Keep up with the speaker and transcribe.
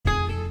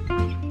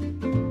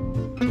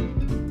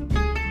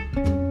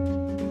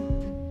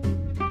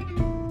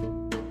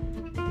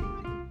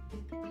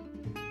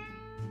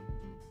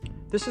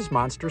This is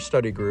Monster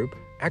Study Group,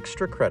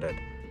 Extra Credit.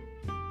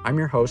 I'm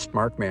your host,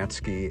 Mark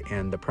Matsky,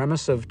 and the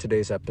premise of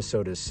today's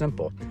episode is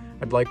simple.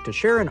 I'd like to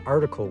share an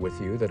article with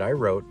you that I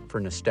wrote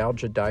for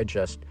Nostalgia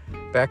Digest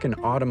back in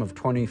autumn of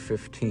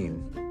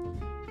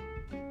 2015.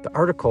 The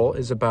article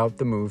is about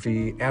the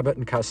movie Abbott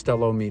and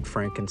Costello Meet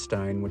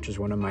Frankenstein, which is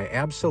one of my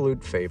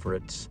absolute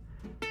favorites.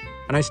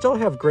 And I still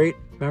have great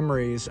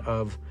memories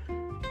of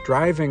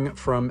driving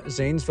from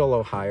Zanesville,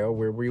 Ohio,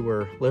 where we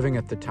were living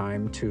at the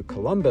time, to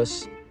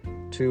Columbus,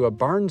 to a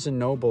Barnes &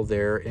 Noble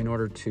there in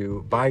order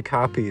to buy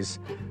copies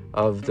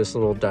of this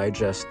little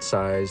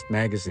digest-sized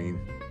magazine,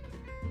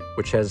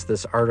 which has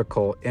this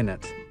article in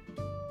it.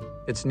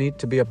 It's neat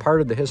to be a part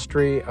of the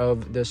history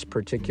of this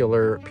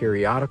particular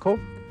periodical.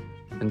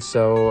 And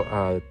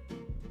so,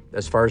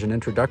 as far as an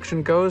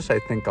introduction goes, I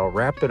think I'll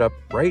wrap it up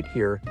right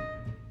here,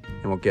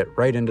 and we'll get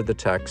right into the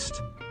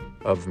text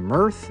of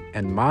Mirth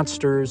and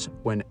Monsters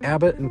When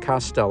Abbott and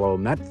Costello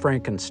Met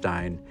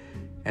Frankenstein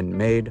and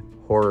Made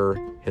Horror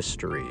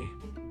History.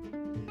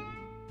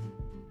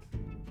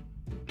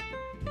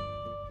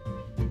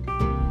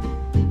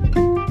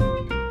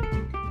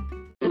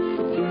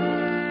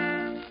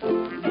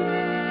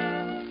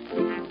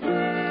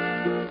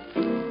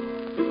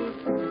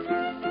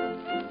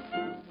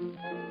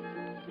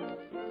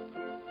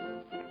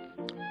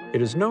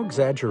 It is no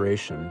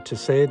exaggeration to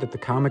say that the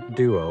comic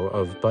duo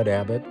of Bud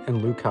Abbott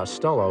and Lou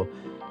Costello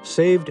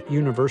saved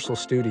Universal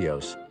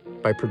Studios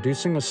by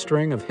producing a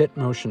string of hit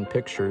motion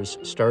pictures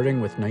starting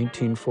with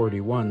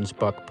 1941's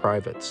Buck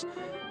Privates,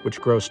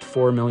 which grossed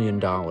 $4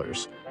 million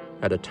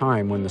at a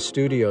time when the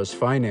studio's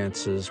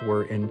finances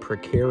were in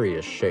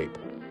precarious shape.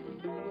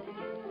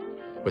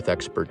 With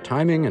expert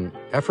timing and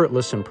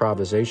effortless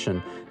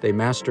improvisation, they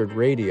mastered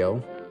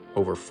radio,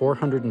 over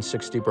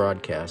 460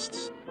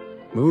 broadcasts,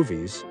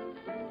 movies,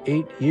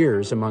 8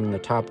 years among the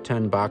top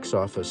 10 box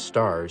office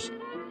stars,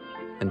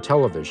 and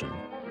television,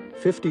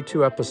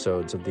 52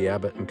 episodes of The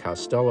Abbott and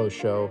Costello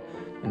Show,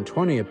 and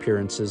 20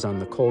 appearances on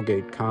the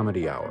Colgate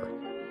Comedy Hour.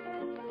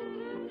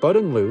 Bud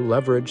and Lou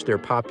leveraged their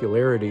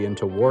popularity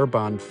into war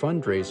bond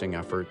fundraising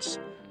efforts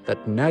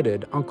that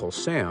netted Uncle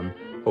Sam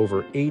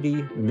over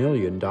 $80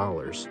 million.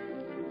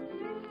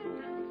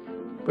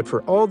 But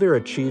for all their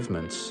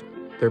achievements,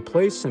 their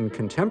place in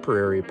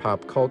contemporary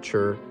pop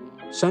culture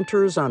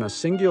centers on a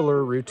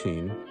singular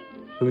routine,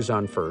 Who's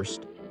on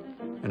First,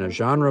 and a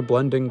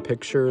genre-blending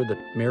picture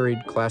that married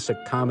classic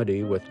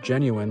comedy with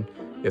genuine,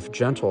 if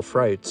gentle,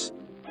 frights,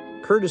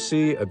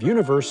 courtesy of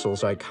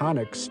Universal's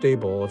iconic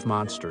stable of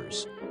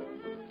monsters.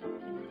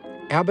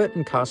 Abbott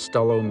and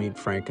Costello Meet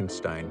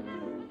Frankenstein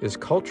is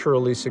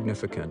culturally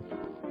significant,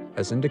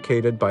 as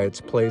indicated by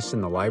its place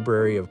in the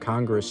Library of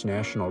Congress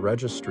National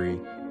Registry,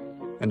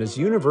 and is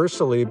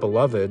universally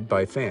beloved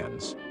by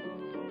fans.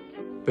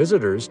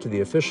 Visitors to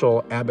the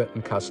official Abbott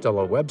and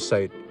Costello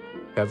website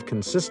have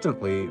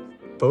consistently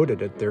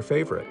voted it their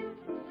favorite.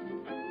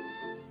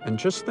 And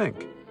just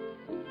think,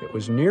 it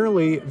was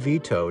nearly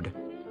vetoed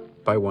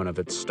by one of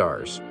its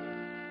stars.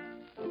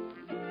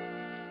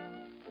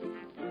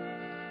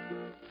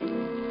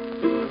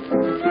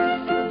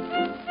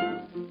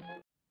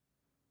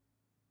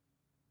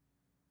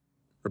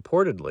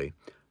 Reportedly,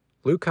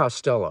 Lou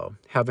Costello,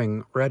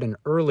 having read an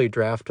early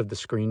draft of the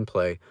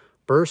screenplay,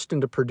 burst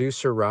into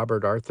producer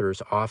Robert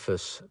Arthur's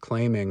office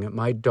claiming,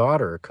 "My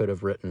daughter could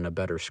have written a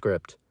better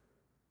script."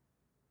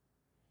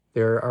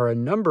 There are a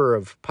number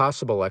of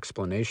possible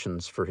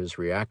explanations for his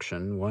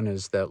reaction. One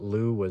is that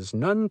Lou was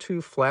none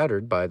too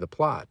flattered by the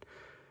plot,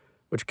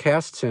 which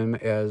casts him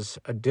as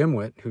a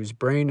dimwit whose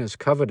brain is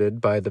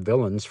coveted by the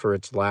villains for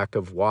its lack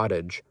of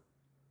wattage.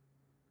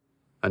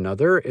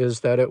 Another is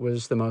that it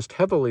was the most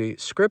heavily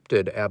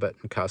scripted Abbott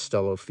and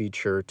Costello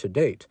feature to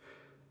date,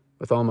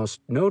 with almost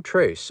no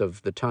trace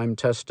of the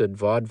time-tested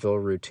vaudeville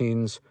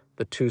routines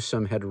the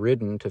twosome had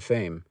ridden to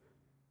fame.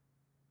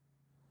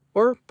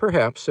 Or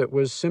perhaps it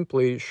was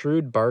simply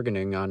shrewd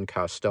bargaining on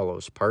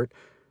Costello's part.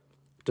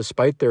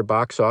 Despite their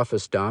box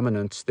office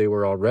dominance, they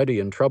were already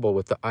in trouble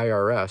with the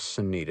IRS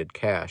and needed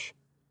cash.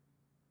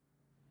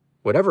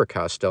 Whatever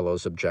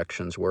Costello's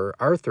objections were,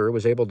 Arthur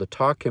was able to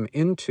talk him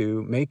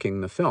into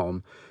making the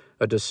film,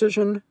 a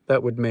decision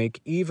that would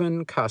make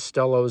even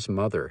Costello's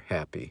mother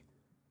happy.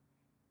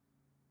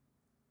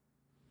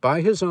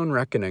 By his own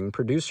reckoning,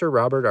 producer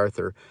Robert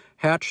Arthur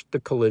hatched the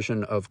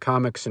collision of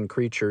comics and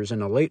creatures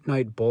in a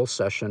late-night bull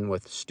session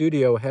with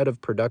studio head of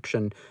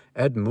production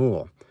Ed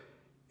Moule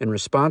in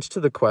response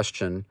to the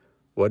question,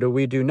 "What do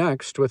we do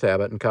next with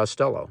Abbott and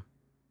Costello?"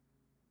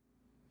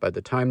 By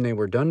the time they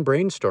were done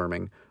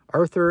brainstorming,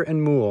 Arthur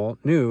and Moule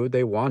knew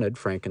they wanted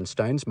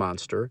Frankenstein's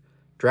monster,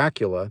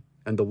 Dracula,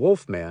 and the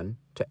Wolfman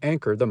to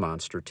anchor the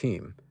monster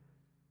team.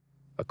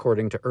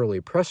 According to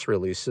early press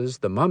releases,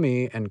 the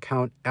Mummy and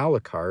Count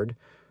Alucard,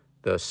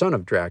 the son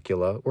of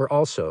Dracula, were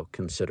also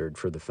considered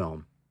for the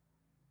film.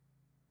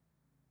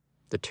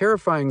 The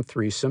terrifying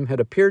threesome had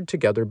appeared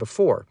together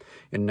before,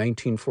 in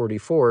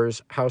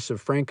 1944's House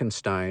of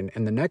Frankenstein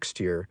and the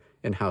next year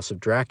in House of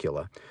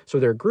Dracula, so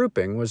their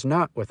grouping was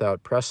not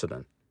without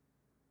precedent.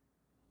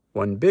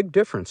 One big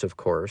difference, of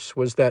course,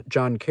 was that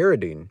John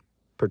Carradine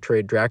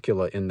portrayed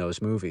Dracula in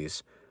those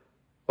movies,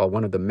 while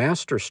one of the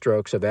master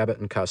strokes of Abbott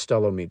and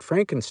Costello Meet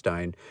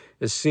Frankenstein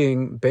is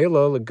seeing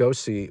Bela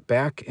Lugosi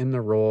back in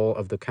the role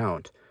of the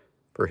Count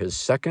for his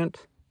second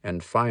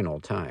and final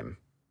time.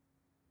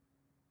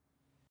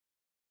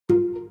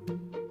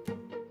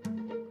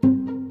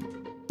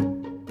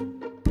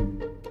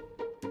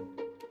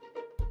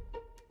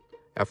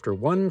 After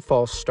one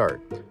false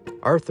start,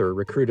 Arthur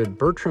recruited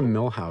Bertram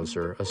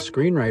Milhauser, a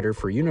screenwriter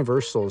for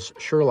Universal's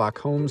Sherlock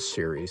Holmes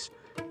series,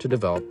 to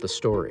develop the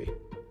story.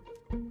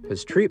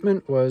 His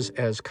treatment was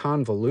as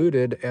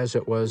convoluted as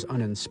it was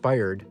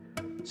uninspired,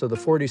 so the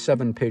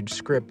 47-page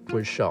script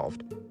was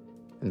shelved,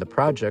 and the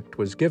project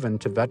was given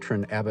to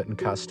veteran Abbott and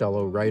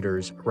Costello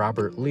writers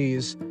Robert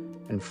Lees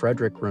and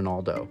Frederick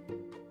Rinaldo.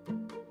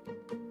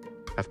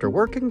 After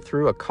working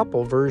through a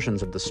couple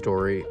versions of the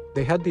story,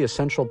 they had the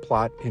essential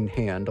plot in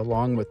hand,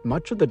 along with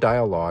much of the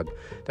dialogue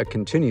that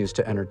continues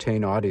to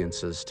entertain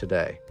audiences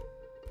today.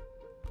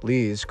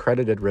 Lees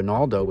credited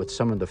Rinaldo with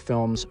some of the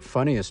film's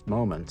funniest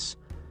moments.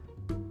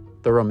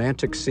 The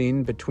romantic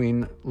scene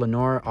between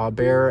Lenore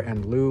Aubert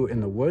and Lou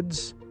in the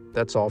woods,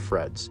 that's all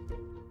Fred's.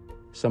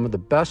 Some of the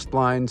best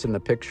lines in the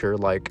picture,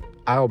 like,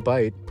 "I'll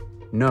bite,"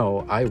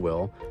 "No, I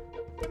will,"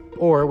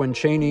 or when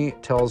Chaney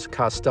tells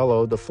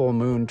Costello the full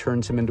moon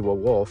turns him into a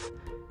wolf,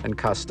 and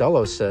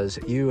Costello says,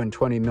 "You and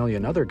 20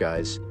 million other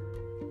guys,"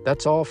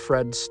 that's all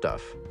Fred's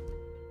stuff.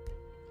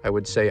 I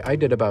would say I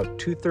did about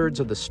 2/3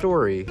 of the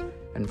story,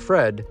 and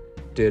Fred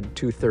did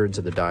 2/3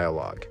 of the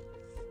dialogue.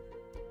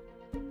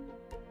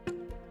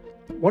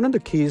 One of the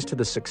keys to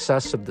the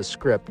success of the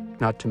script,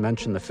 not to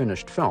mention the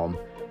finished film,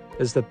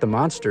 is that the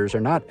monsters are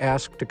not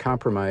asked to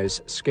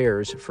compromise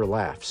scares for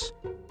laughs.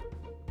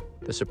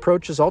 This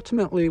approach is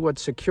ultimately what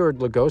secured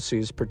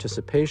Lugosi's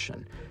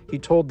participation. He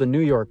told the New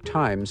York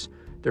Times,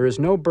 "There is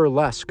no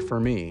burlesque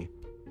for me.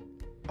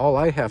 All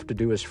I have to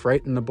do is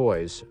frighten the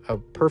boys, a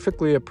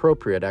perfectly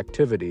appropriate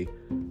activity.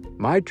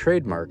 My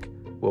trademark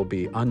will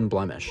be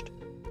unblemished."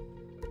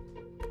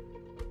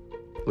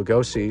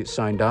 Lugosi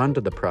signed on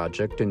to the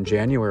project in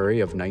January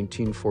of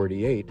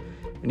 1948,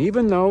 and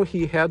even though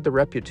he had the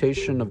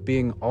reputation of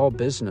being all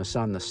business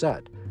on the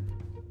set,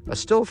 a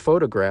still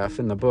photograph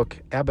in the book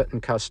Abbott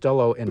and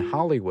Costello in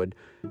Hollywood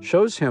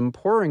shows him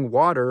pouring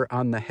water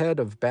on the head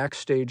of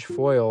backstage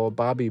foil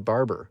Bobby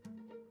Barber.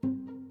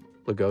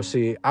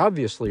 Lugosi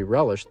obviously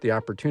relished the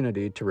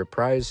opportunity to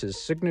reprise his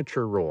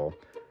signature role,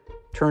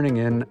 turning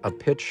in a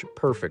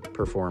pitch-perfect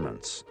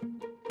performance.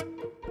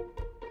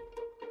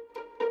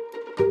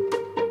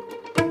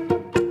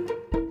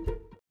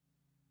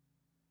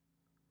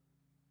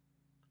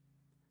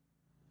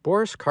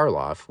 Boris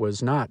Karloff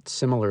was not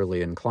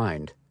similarly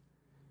inclined,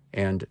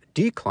 and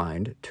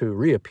declined to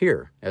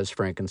reappear as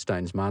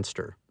Frankenstein's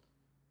monster.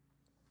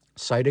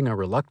 Citing a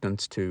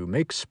reluctance to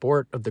make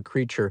sport of the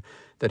creature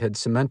that had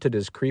cemented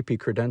his creepy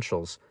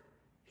credentials,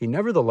 he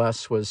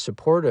nevertheless was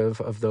supportive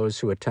of those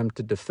who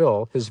attempted to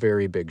fill his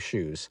very big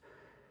shoes.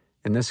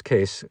 In this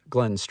case,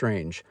 Glenn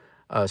Strange,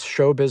 a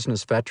show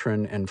business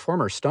veteran and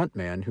former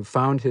stuntman who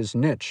found his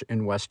niche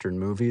in Western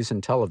movies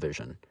and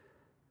television.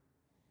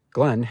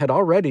 Glenn had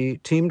already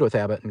teamed with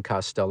Abbott and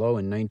Costello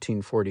in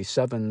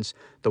 1947's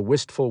The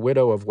Wistful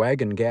Widow of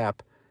Wagon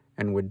Gap,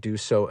 and would do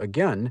so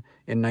again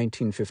in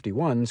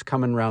 1951's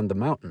Comin' Round the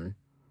Mountain.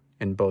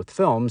 In both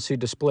films, he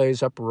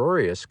displays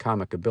uproarious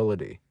comic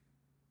ability.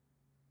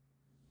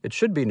 It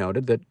should be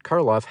noted that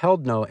Karloff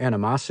held no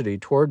animosity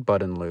toward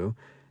Bud and Lou,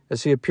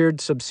 as he appeared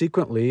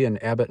subsequently in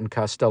Abbott and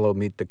Costello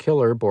Meet the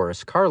Killer,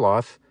 Boris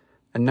Karloff,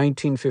 and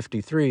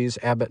 1953's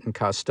Abbott and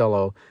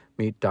Costello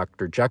Meet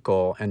Dr.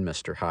 Jekyll and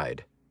Mr.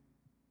 Hyde.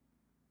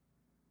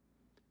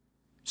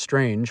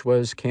 Strange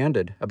was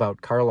candid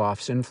about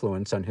Karloff's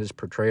influence on his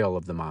portrayal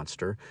of the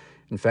monster.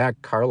 In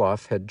fact,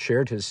 Karloff had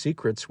shared his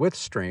secrets with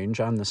Strange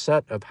on the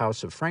set of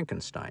House of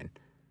Frankenstein.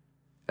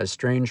 As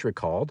Strange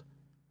recalled,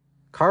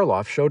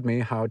 "Karloff showed me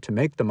how to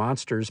make the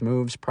monster's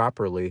moves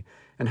properly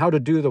and how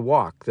to do the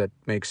walk that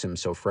makes him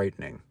so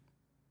frightening."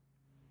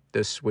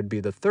 This would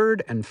be the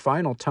third and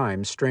final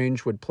time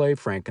Strange would play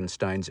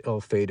Frankenstein's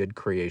ill-fated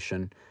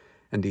creation,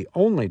 and the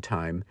only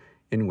time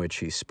in which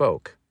he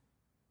spoke.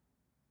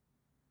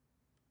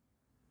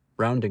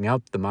 Rounding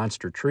out the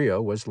monster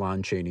trio was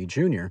Lon Chaney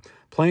Jr.,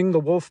 playing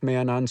the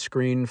Wolfman on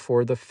screen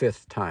for the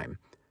 5th time.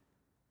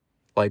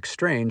 Like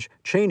Strange,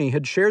 Chaney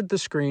had shared the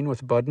screen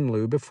with Bud and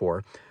Lou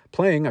before,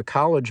 playing a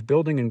college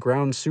building and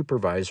grounds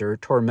supervisor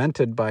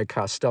tormented by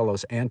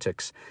Costello's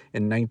antics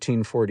in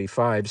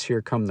 1945's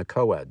Here Come the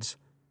Coeds.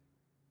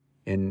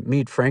 In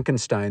Meet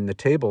Frankenstein, the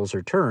tables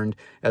are turned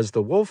as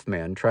the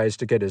Wolfman tries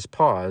to get his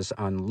paws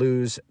on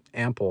Lou's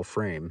ample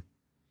frame.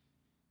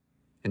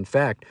 In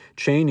fact,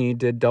 Chaney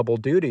did double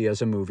duty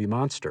as a movie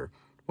monster.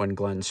 When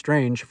Glenn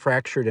Strange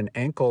fractured an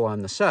ankle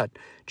on the set,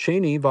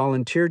 Chaney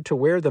volunteered to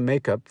wear the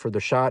makeup for the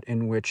shot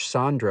in which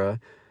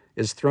Sandra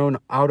is thrown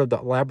out of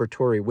the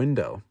laboratory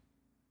window.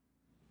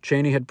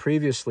 Chaney had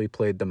previously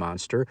played the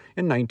monster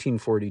in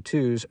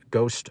 1942's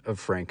Ghost of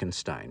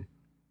Frankenstein.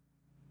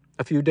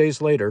 A few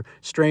days later,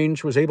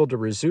 Strange was able to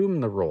resume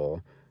the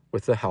role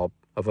with the help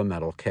of a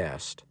metal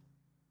cast.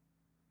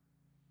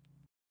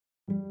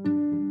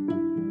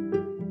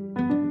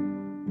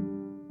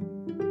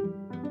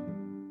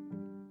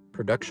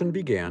 Production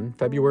began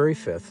February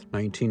 5,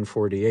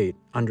 1948,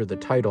 under the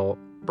title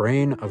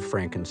Brain of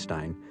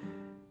Frankenstein,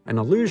 an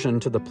allusion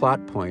to the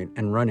plot point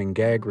and running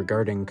gag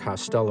regarding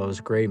Costello's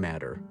gray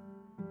matter.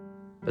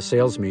 A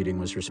sales meeting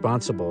was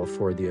responsible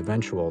for the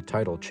eventual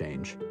title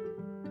change.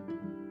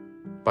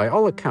 By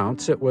all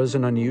accounts, it was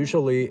an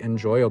unusually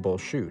enjoyable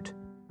shoot.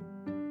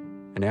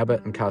 An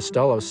Abbott and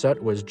Costello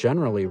set was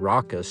generally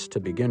raucous to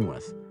begin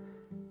with.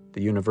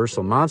 The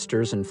Universal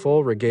monsters in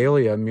full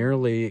regalia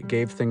merely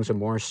gave things a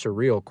more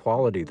surreal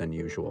quality than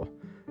usual.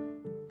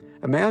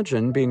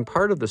 Imagine being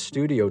part of the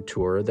studio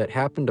tour that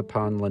happened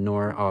upon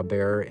Lenore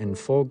Aubert in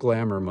full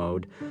glamour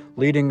mode,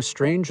 leading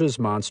Strange's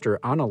monster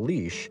on a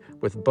leash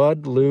with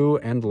Bud, Lou,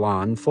 and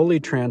Lon fully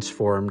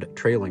transformed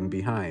trailing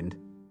behind.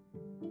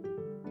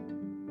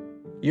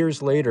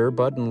 Years later,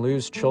 Bud and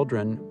Lou's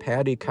children,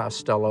 Patty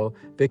Costello,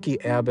 Vicki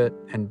Abbott,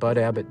 and Bud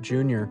Abbott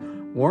Jr.,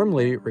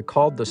 warmly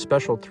recalled the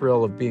special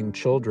thrill of being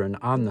children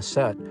on the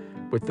set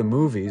with the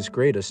movie's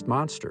greatest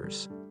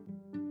monsters.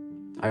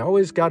 I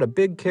always got a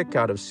big kick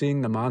out of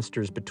seeing the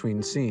monsters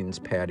between scenes,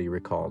 Patty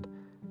recalled.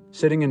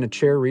 Sitting in a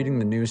chair reading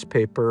the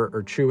newspaper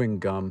or chewing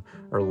gum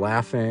or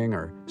laughing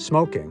or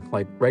smoking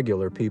like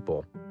regular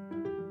people.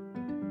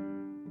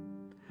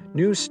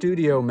 New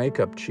studio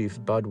makeup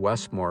chief Bud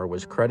Westmore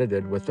was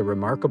credited with the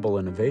remarkable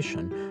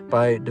innovation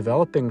by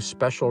developing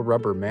special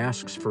rubber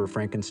masks for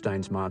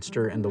Frankenstein's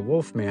monster and the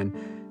Wolfman.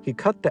 He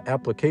cut the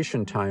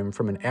application time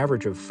from an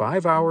average of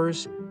 5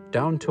 hours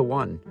down to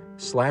 1,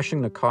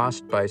 slashing the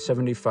cost by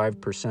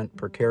 75%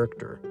 per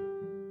character.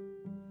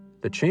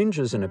 The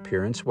changes in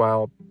appearance,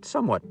 while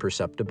somewhat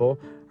perceptible,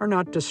 are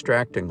not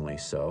distractingly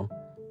so.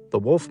 The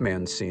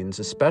Wolfman scenes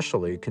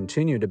especially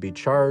continue to be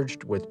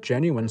charged with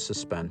genuine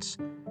suspense,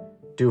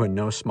 due in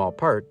no small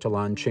part to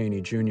Lon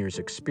Chaney Jr.'s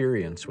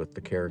experience with the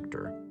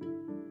character.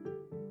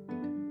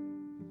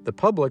 The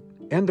public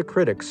and the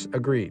critics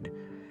agreed.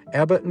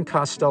 Abbott and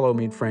Costello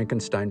Meet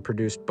Frankenstein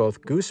produced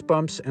both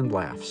goosebumps and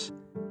laughs.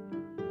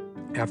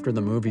 After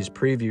the movie's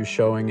preview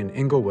showing in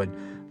Inglewood,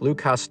 Lou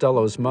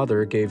Costello's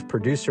mother gave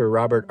producer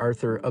Robert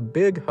Arthur a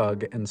big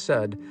hug and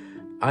said,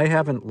 "I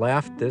haven't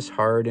laughed this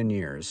hard in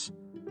years,"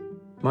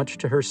 much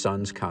to her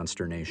son's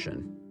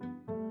consternation.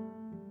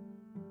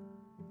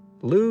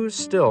 Lou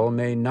still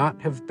may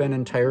not have been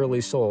entirely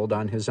sold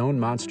on his own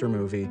monster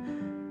movie,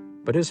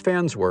 but his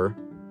fans were.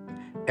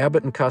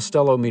 Abbott and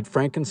Costello Meet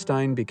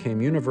Frankenstein became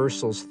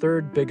Universal's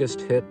third biggest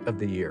hit of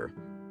the year.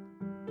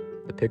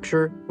 The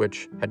picture,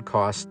 which had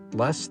cost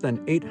less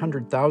than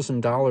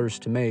 $800,000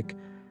 to make,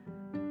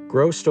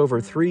 grossed over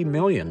 $3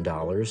 million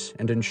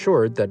and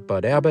ensured that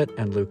Bud Abbott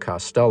and Lou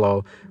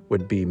Costello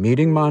would be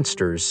meeting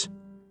monsters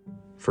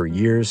for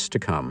years to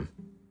come.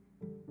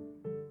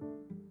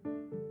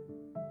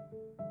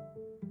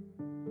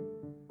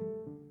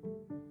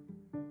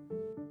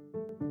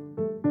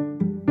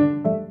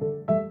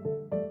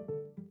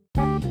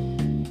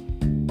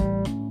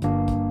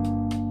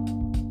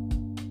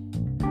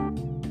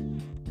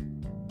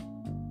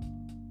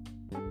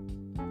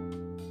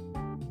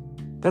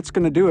 That's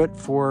going to do it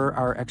for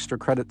our extra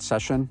credit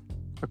session.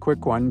 A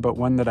quick one, but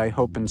one that I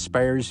hope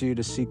inspires you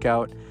to seek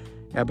out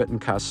Abbott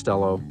and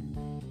Costello.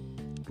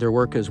 Their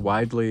work is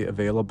widely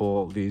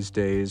available these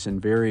days in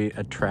very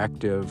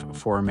attractive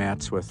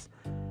formats with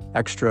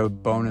extra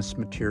bonus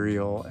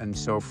material and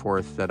so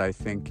forth that I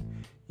think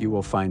you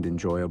will find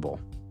enjoyable.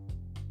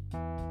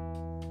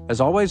 As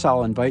always,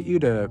 I'll invite you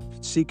to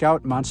seek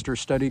out Monster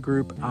Study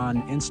Group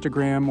on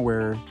Instagram,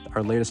 where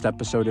our latest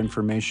episode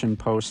information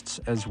posts,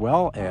 as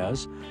well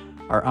as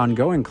our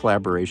ongoing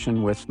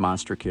collaboration with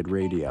Monster Kid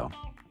Radio.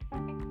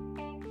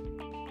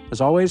 As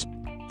always,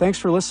 thanks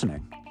for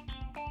listening.